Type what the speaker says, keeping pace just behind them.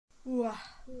Ooh.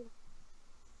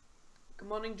 Good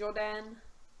morning, Jordan.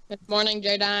 Good morning,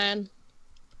 Jordan.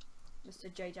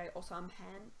 Mr. JJ Awesome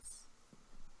Pants.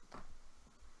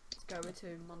 Let's go over to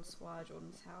Monsieur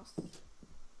Jordan's house.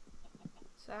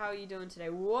 So how are you doing today?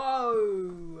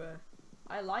 Whoa!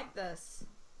 I like this.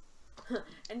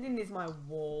 And then there's my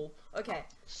wall. Okay.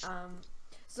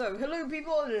 So hello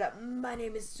people. My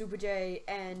name is Super J,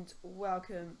 and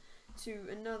welcome to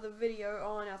another video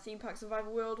on our theme park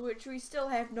survival world, which we still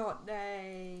have not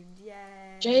named. Yay!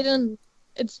 Jaden,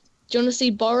 do you want to see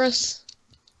Borris?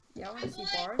 Yeah, I want to see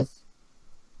Borris.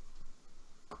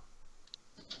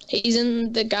 He's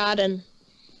in the garden.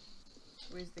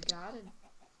 Where's the garden?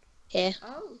 Yeah.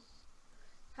 Oh.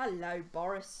 Hello,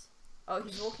 Borris. Oh,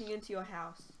 he's walking into your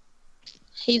house.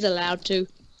 He's allowed to.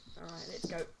 Alright, let's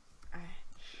go.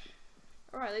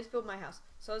 Alright, let's build my house.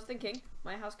 So I was thinking,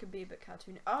 my house could be a bit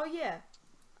cartoony. Oh yeah!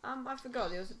 I forgot,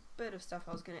 there was a bit of stuff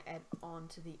I was going to add on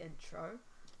to the intro.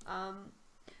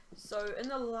 So in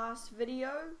the last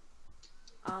video,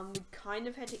 we kind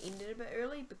of had to end it a bit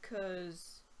early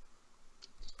because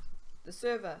the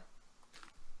server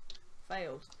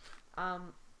failed.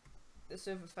 The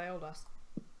server failed us.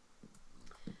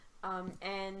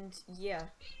 And yeah,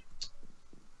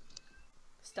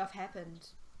 stuff happened.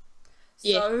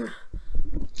 Yeah.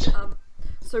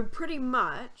 So pretty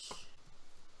much,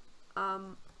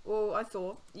 well, I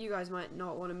thought you guys might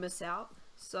not want to miss out.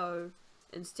 So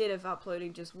instead of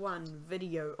uploading just one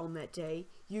video on that day,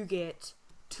 you get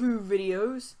 2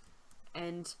 videos,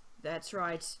 and that's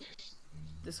right,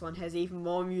 this one has even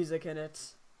more music in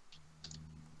it.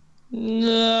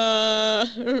 No.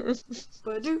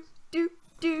 Ba-do, do,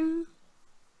 do.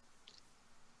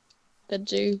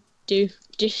 Ba-do.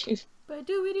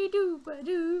 Ba-do-itty-do,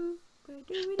 ba-do.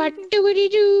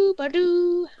 Ba-do-itty-do,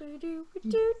 ba-do.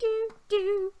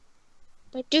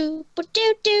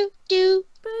 Ba-do-ba-do-do-do.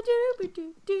 Ba-do,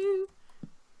 ba-do-do-do.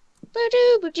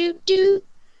 Ba-do-ba-do-do.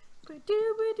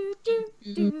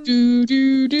 Ba-do-ba-do-do.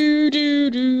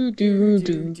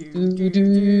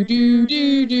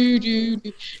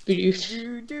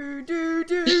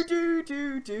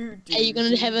 Are you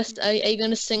gonna have us? Are you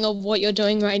gonna sing of what you're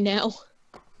doing right now?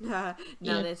 No,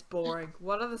 Yeah. that's boring.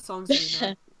 What are the songs we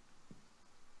know?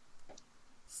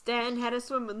 Stan had a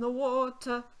swim in the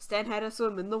water. Stan had a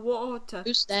swim in the water.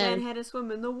 Who's Stan Stan? had a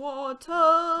swim in the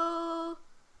water.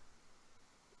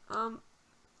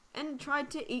 And tried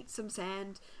to eat some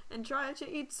sand. And tried to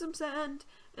eat some sand.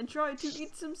 And tried to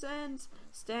eat some sand.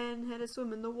 Stan had a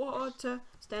swim in the water.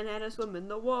 Stan had a swim in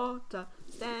the water.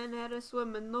 Stan had a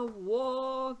swim in the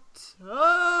water.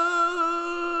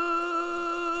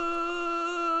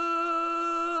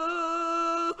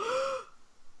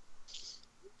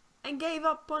 And gave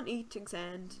up on eating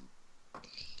sand.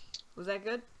 Was that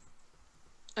good?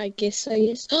 I guess so,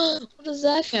 yes. What is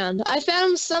that I found? I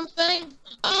found something!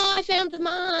 Oh, I found the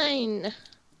mine!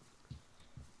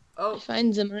 I Oh,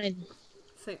 find the mine.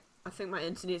 I think my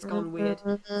internet's gone weird.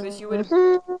 First you went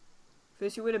a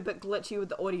bit glitchy with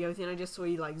the audio, then I just saw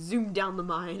you like zoom down the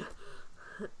mine.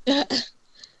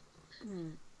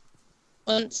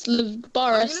 Once lived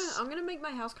Borris. I'm gonna make my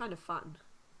house kind of fun.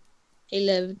 He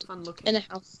lived Fun looking. in a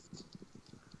house.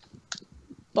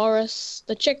 Borris,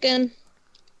 the chicken,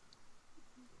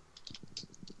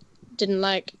 didn't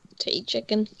like to eat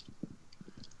chicken.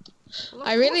 Well, of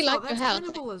I really course like not, your that's house.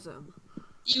 cannibalism.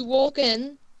 You walk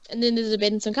in, and then there's a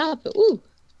bed and some carpet. Ooh!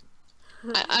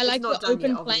 I It's like your not done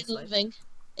open yet, plan obviously. living.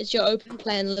 It's your open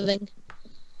plan living.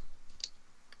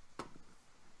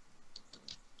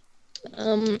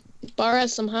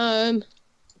 Borris, I'm home.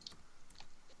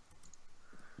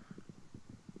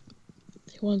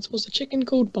 There once was a chicken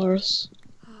called Borris.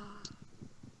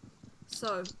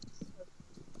 So,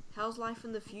 how's life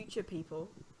in the future, people?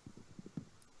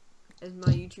 Is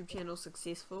my YouTube channel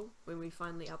successful when we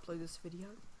finally upload this video?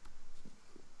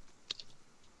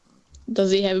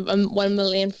 Does he have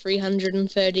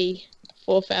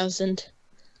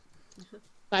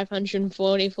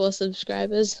 1,334,544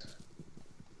 subscribers?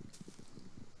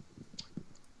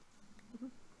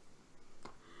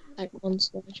 Like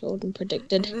Monster Jordan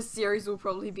predicted. And this series will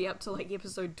probably be up to like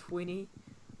episode 20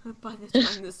 by the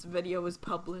time this video is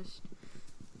published.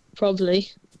 Probably.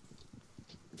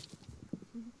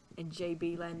 And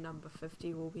JB Land number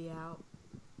 50 will be out.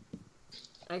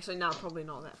 Actually, no, probably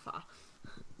not that far.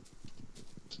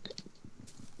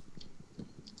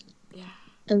 Yeah.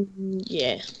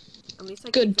 Yeah. Unless I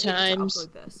Good keep forgetting times. to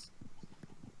upload this.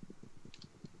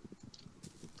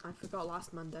 I forgot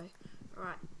last Monday.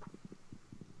 Alright.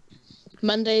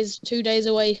 Monday's 2 days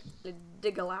away.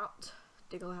 Diggle out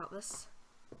this.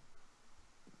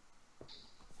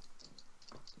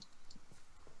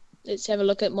 Let's have a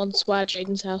look at Monsoir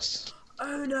Jaden's house.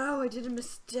 Oh no, I did a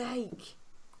mistake.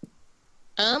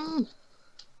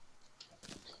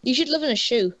 You should live in a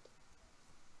shoe.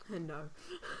 No.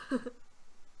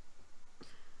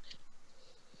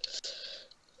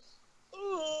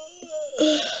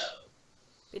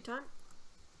 Bedtime?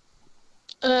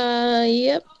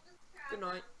 Yep. Good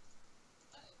night.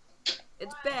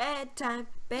 It's bedtime,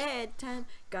 bedtime.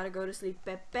 Gotta go to sleep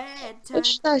at bedtime. Which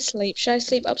should I sleep? Should I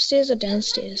sleep upstairs or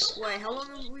downstairs? Wait, how long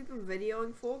have we been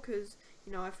videoing for? Because,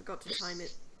 you know, I forgot to time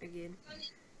it again.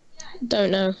 Don't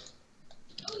know.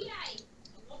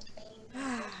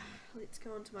 Let's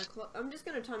go onto my clock. I'm just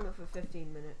gonna time it for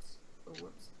 15 minutes. Oh,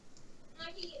 whoops.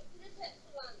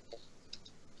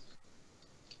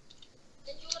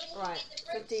 Right,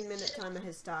 15-minute timer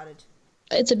has started.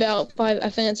 It's about 5. I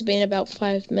think it's been about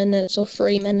 5 minutes or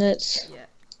 3 minutes. Yeah.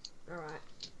 Alright.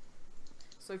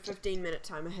 So 15-minute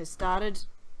timer has started.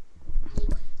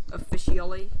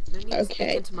 Officially. I need to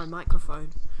speak into my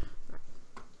microphone.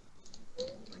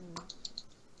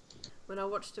 When I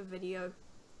watched a video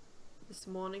this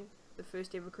morning, the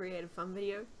first ever Creative Fun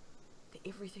video,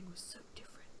 everything was so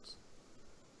different.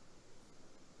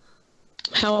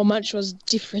 How much was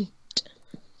different?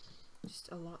 Just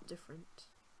a lot different.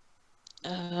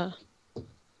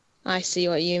 I see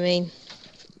what you mean.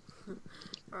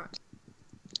 Alright.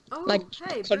 Oh, like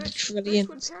hey, quadrillions.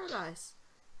 Birchwood Paradise.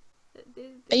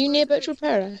 Are you near Birchwood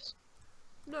Paradise?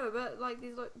 No, but like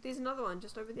there's another one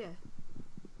just over there.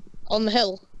 On the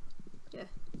hill? Yeah.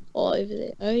 Or over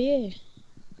there? Oh yeah.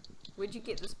 Where'd you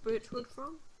get this birchwood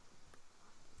from?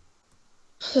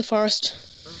 The forest.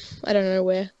 Oh. I don't know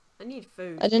where. I need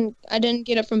food. I didn't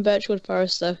get it from Birchwood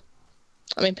Forest though.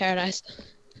 I mean Paradise.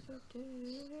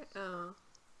 Oh.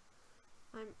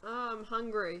 I'm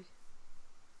hungry.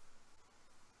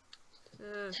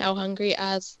 How hungry?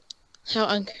 I've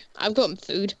got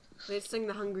food. Let's sing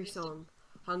the hungry song.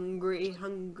 Hungry,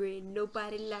 hungry,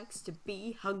 nobody likes to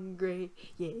be hungry.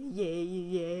 Yeah, yeah,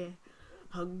 yeah.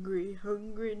 Hungry,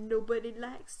 hungry, nobody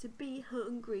likes to be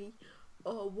hungry.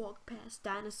 Or walk past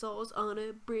dinosaurs on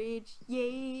a bridge.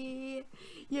 Yeah,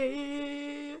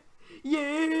 yeah,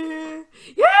 yeah, yeah!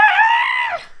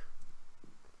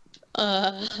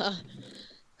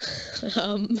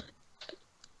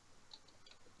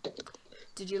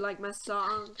 Did you like my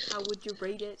song? How would you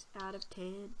rate it out of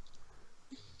 10?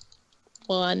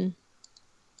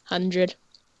 100.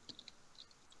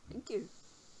 Thank you.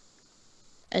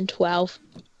 And 12.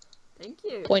 Thank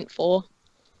you. 0.4.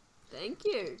 Thank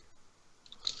you.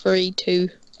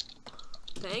 3.2.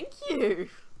 Thank you.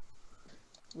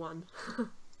 1.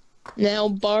 Now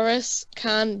Borris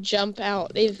can't jump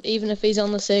out even if he's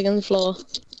on the second floor.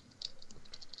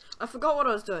 I forgot what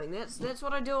I was doing. That's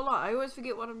what I do a lot. I always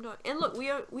forget what I'm doing. And look,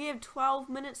 we have 12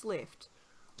 minutes left.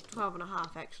 12 and a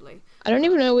half actually. I don't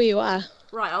even know where you are.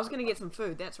 Right, I was gonna get some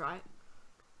food. That's right.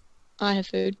 I have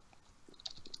food.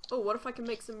 Oh, what if I can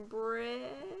make some bread?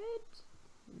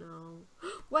 No.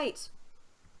 Wait.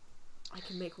 I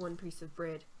can make one piece of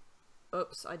bread.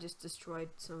 Oops, I just destroyed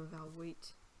some of our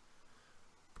wheat.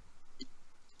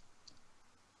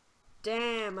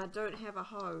 Damn, I don't have a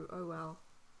hoe. Oh well.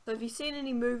 So have you seen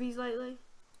any movies lately?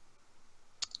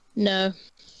 No.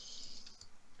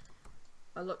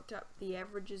 I looked up the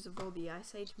averages of all the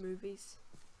Ice Age movies.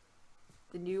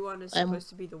 The new one is supposed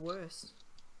to be the worst.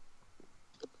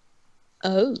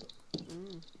 Oh.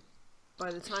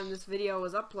 By the time this video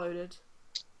was uploaded,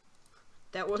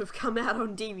 that would have come out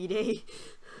on DVD.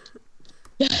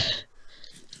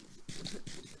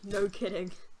 No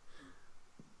kidding.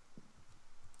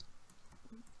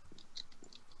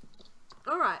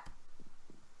 Alright.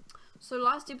 So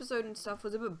last episode and stuff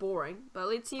was a bit boring, but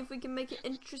let's see if we can make it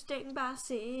interesting by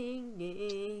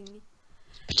singing.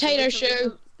 Potato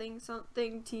shoe.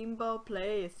 Something, team ball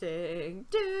play a thing.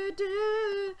 Do,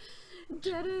 do, do,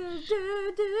 do,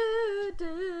 do, do,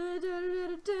 do,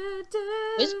 do, do,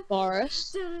 do. Where's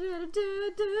Borris?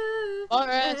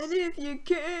 Borris. And if you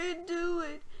can't do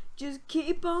it, just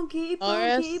keep on trying.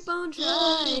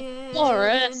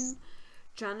 Borris.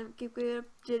 Trying to give it up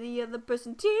to the other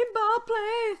person. Team ball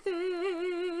play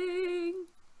thing.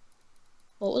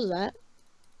 What was that?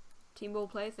 Team ball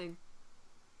play thing.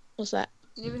 What's that?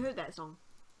 You never heard that song?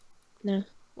 No.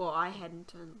 Well, I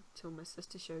hadn't until my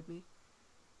sister showed me.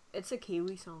 It's a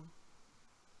Kiwi song.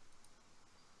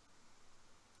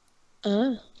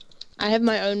 I have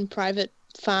my own private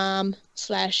farm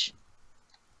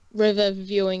 / river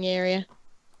viewing area.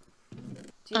 Do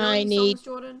you know any songs,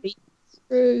 Jordan?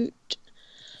 Fruit.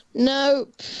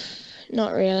 Nope.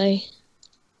 Not really.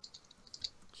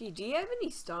 Gee, do you have any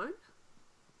stone?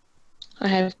 I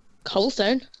have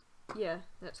cobblestone. Yeah,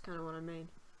 that's kind of what I mean.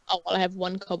 Oh, well, I have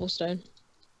 1 cobblestone.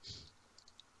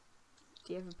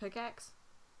 Do you have a pickaxe?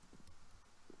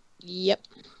 Yep.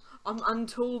 I'm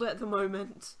untooled at the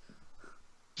moment.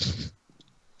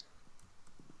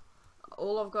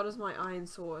 All I've got is my iron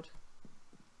sword.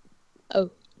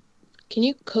 Oh. Can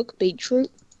you cook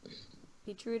beetroot?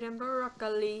 Beetroot and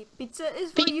broccoli. Pizza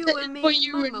is for Pizza you is and me. for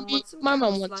you My and mum me. wants some My mum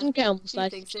camel wants slice. some camel She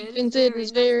slice. thinks She it thinks is it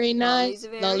is very nice.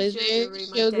 nice. Lolly's very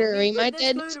sugary. My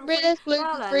dad makes bread that's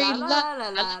gluten free. La la la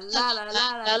la la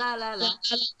la la la.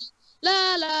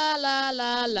 La la la la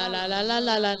la la la la la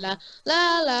la la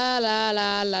la la la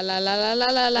la la la la la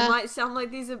la It la. might sound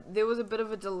like there was a bit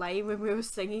of a delay when we were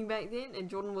singing back then, and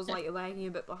Jordan was like lagging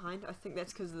a bit behind. I think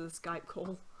that's because of the Skype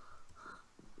call.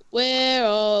 We're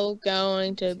all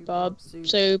going to Bob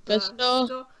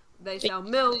Superstore. They sell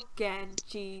milk and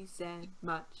cheese and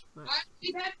much.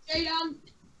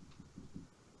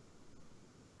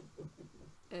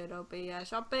 It'll be a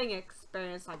shopping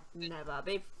experience like never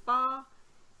before.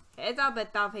 It's a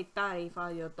bit of victory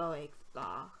for you to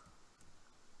explore.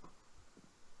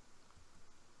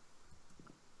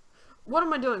 What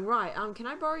am I doing? Right, can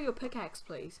I borrow your pickaxe,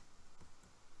 please?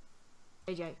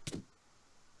 AJ.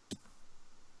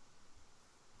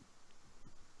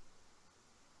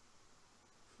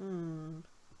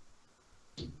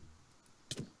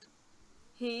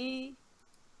 He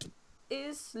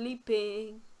is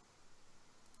sleeping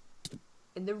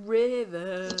in the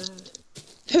river.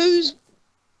 Who's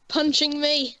punching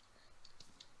me?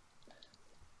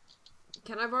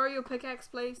 Can I borrow your pickaxe,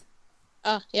 please?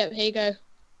 Ah, yep, here you go.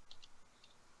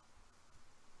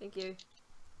 Thank you.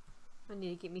 I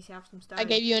need to get myself some stone. I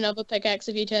gave you another pickaxe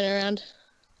if you turn around.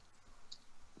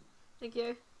 Thank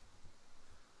you.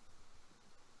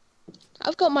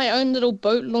 I've got my own little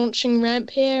boat launching ramp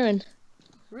here, and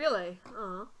Really?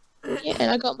 Oh. yeah, and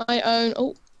I got my own.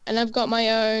 Oh, and I've got my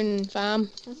own farm.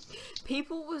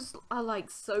 People are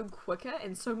like so quicker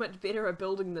and so much better at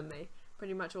building than me.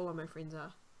 Pretty much all of my friends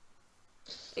are.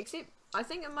 Except, I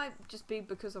think it might just be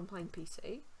because I'm playing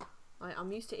PC. Like,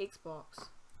 I'm used to Xbox.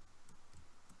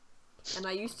 And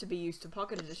I used to be used to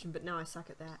Pocket Edition, but now I suck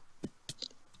at that.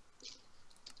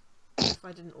 If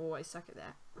I didn't always suck at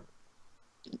that.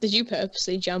 Did you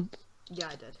purposely jump? Yeah,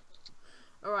 I did.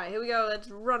 Alright, here we go. Let's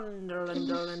run.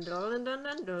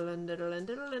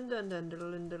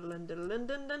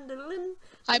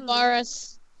 Hi,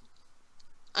 Borris.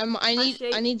 I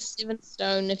Sheep. need 7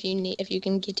 stone if you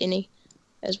can get any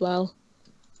as well.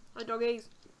 Hi, doggies.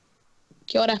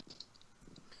 Kia ora.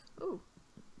 Ooh.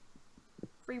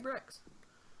 Free bricks.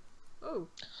 Ooh.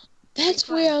 That's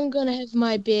where I'm gonna have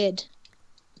my bed.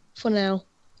 For now.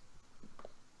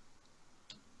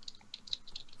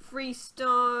 Free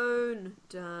stone.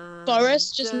 Dun,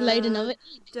 Borris just dun, laid another egg.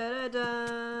 Da, da,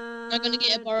 da, I'm gonna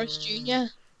get a Borris Jr.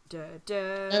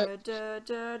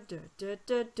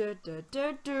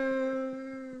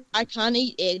 I can't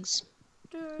eat eggs.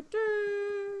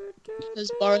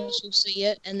 Because Borris will see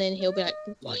it and then he'll be like,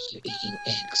 why are you eating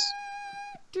eggs?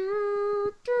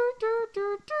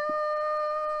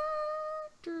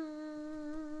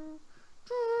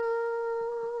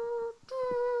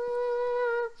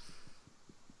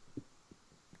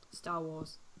 Star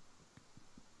Wars.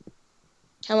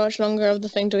 How much longer of the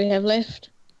thing do we have left?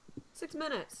 6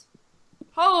 minutes.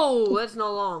 Oh, that's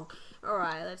not long.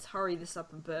 Alright, let's hurry this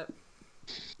up a bit.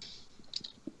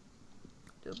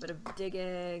 Do a bit of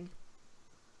digging.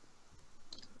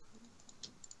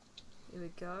 Here we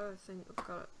go. I think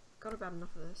I've got about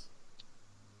enough of this.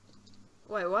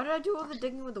 Wait, why did I do all the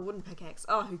digging with the wooden pickaxe?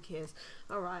 Oh, who cares?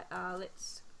 Alright,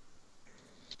 let's...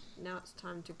 Now it's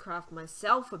time to craft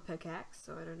myself a pickaxe,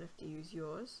 so I don't have to use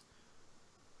yours.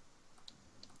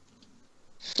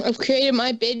 I've created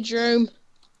my bedroom.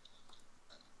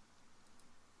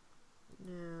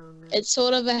 It's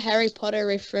sort of a Harry Potter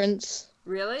reference.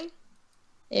 Really?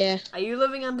 Yeah. Are you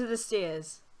living under the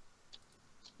stairs?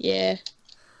 Yeah.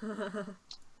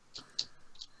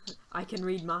 I can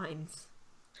read minds.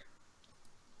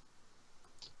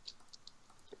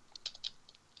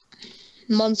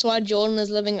 Monsieur Jordan is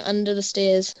living under the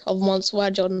stairs of Monsieur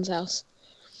Jordan's house.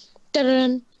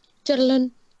 Dun dun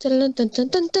dun dun dun dun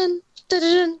dun dun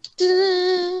dun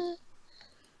dun.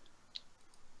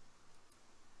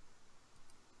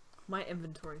 My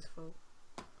inventory's full.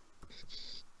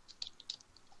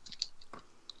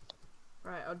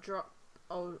 Right, I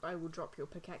will drop your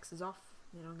pickaxes off.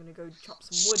 Then I'm gonna go chop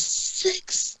some wood.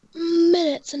 6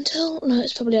 minutes until... No,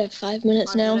 it's probably like 5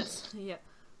 minutes now. Yeah.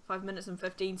 5 minutes and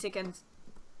 15 seconds.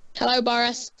 Hello,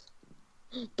 Borris.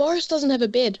 Borris doesn't have a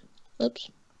bed.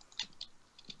 Oops.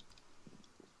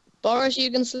 Borris, you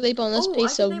can sleep on this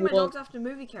piece I of can name wood. my dogs after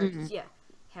movie characters. Yeah.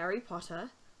 Harry Potter,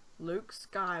 Luke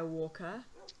Skywalker,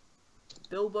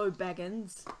 Bilbo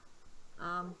Baggins,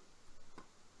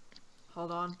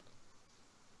 hold on,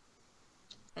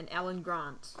 and Alan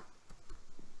Grant.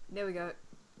 There we go.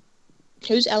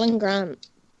 Who's Alan Grant?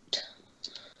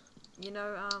 You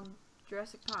know,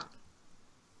 Jurassic Park.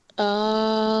 Oh.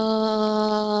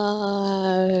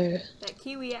 That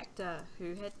Kiwi actor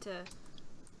who had to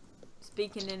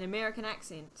speak in an American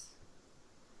accent.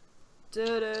 It's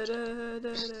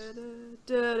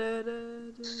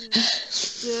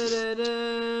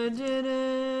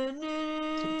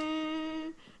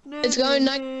going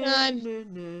night time.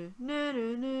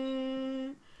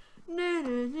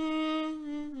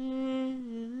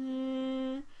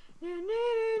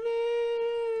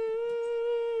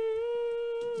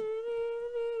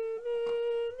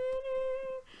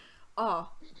 Oh,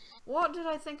 what did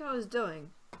I think I was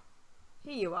doing?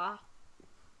 Here you are.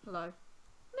 Hello.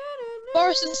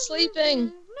 Borris is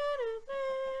sleeping.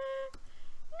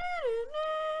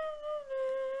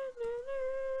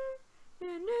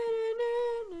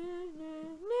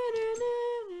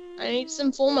 I need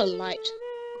some form of light.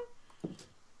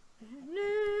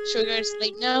 Should we go to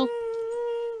sleep now?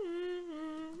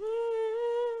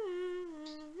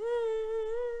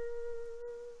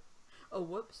 Oh,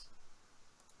 whoops.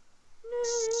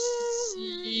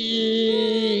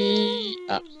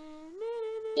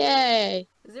 Yay!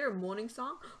 Is there a morning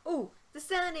song? Oh, the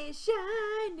sun is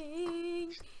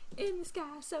shining in the sky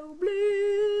so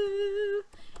blue,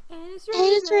 and it's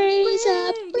rays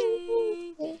up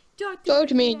raining. Go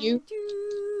to me and you.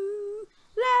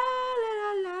 La la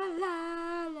la la la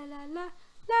la la la la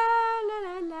la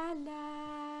la la la la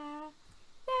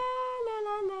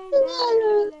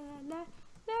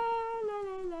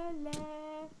la la.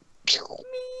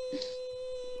 Me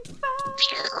far,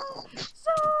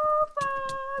 so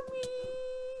far me.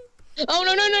 Oh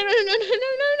no no no no no no no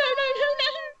no no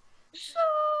no So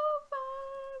far.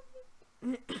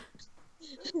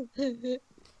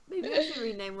 Maybe I should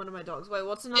rename one of my dogs. Wait,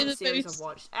 what's another It's a series boots. I've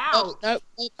watched? no. Ouch! Oh, nope.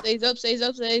 Upstairs, upstairs,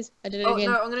 upstairs. I did it Oh again.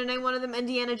 no, I'm gonna name one of them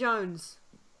Indiana Jones.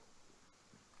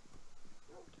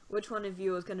 Which one of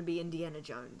you is gonna be Indiana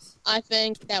Jones? I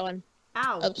think that one.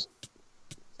 Ow! Oops.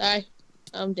 Sorry.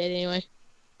 I'm dead anyway.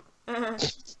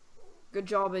 Good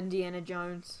job, Indiana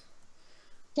Jones.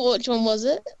 Which one was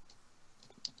it?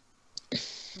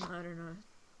 I don't know.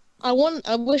 I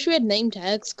wish we had name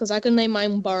tags, because I can name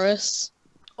mine Borris.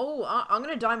 Oh, I'm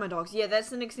gonna dye my dogs. Yeah, that's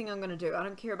the next thing I'm gonna do. I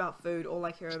don't care about food. All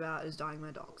I care about is dyeing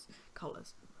my dogs'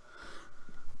 colors.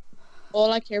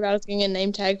 All I care about is getting a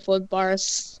name tag for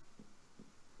Borris.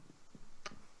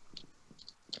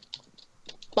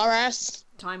 Borris.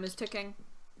 Time is ticking.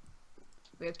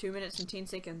 We have 2 minutes and 10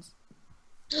 seconds.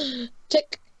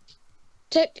 Tick.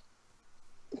 Tick.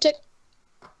 Tick.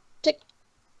 Tick.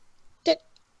 Tick.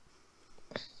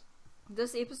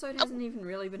 This episode hasn't even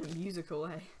really been a musical,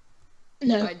 eh?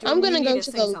 No, Right, I'm Jordan, gonna you go need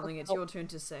to sing the. something. It's your turn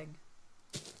to sing.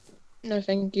 No,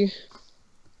 thank you.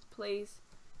 Please.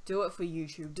 Do it for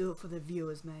YouTube. Do it for the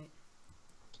viewers, mate.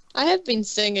 I have been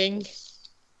singing.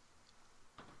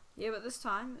 Yeah, but this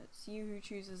time, it's you who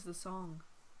chooses the song.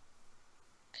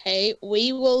 Okay,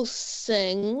 we will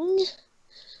sing.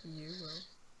 You will.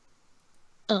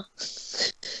 Oh.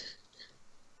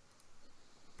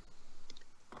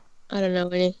 I don't know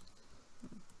any.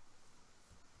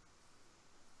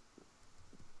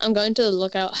 I'm going to the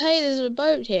lookout. Hey, there's a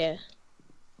boat here.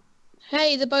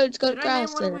 Hey, the boat's got Should I name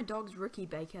grass one of in my it. dogs Ricky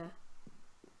Baker?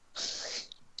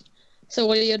 So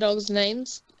what are your dogs'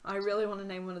 names? I really want to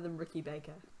name one of them Ricky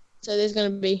Baker. So there's gonna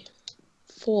be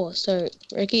 4. So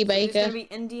Ricky So there's Baker. gonna be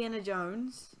Indiana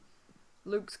Jones,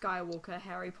 Luke Skywalker,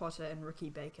 Harry Potter, and Ricky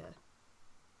Baker.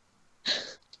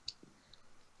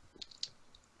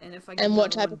 And if I get And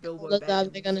what another type one, of Bilbo colours are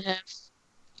they Baggins. gonna have?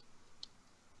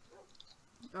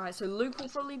 Alright, so Luke will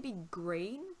probably be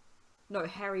green. No,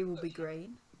 Harry will be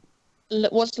green.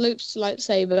 What's Luke's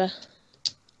lightsaber?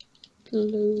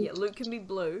 Blue. Yeah, Luke can be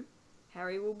blue.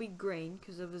 Harry will be green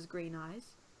because of his green eyes.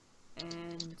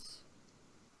 And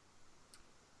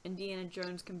Indiana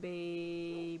Jones can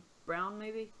be brown,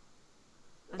 maybe?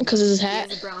 Because of his He hat.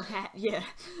 has a brown hat, yeah.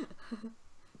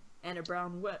 And a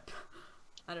brown whip.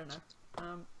 I don't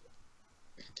know.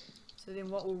 So then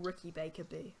what will Ricky Baker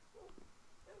be?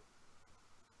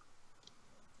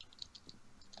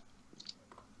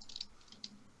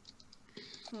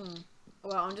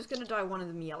 Well, I'm just gonna dye one of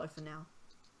them yellow for now.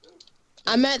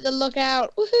 I'm at the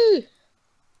lookout. Woohoo!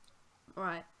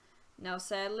 Alright. Now,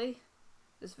 sadly,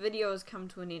 this video has come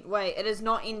to an end. Wait, it is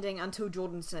not ending until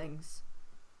Jordan sings.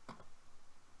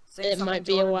 Sing It something, might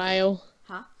be a Jordan. while.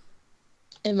 Huh?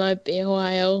 It might be a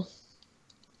while.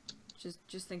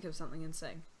 Just think of something and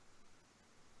sing.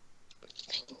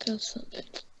 Think of something.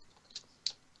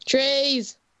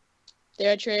 Trees!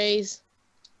 There are trees.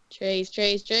 Trees.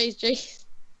 This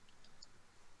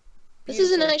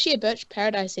isn't Beautiful. actually a birch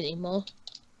paradise anymore.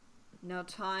 Now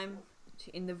time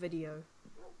to end the video.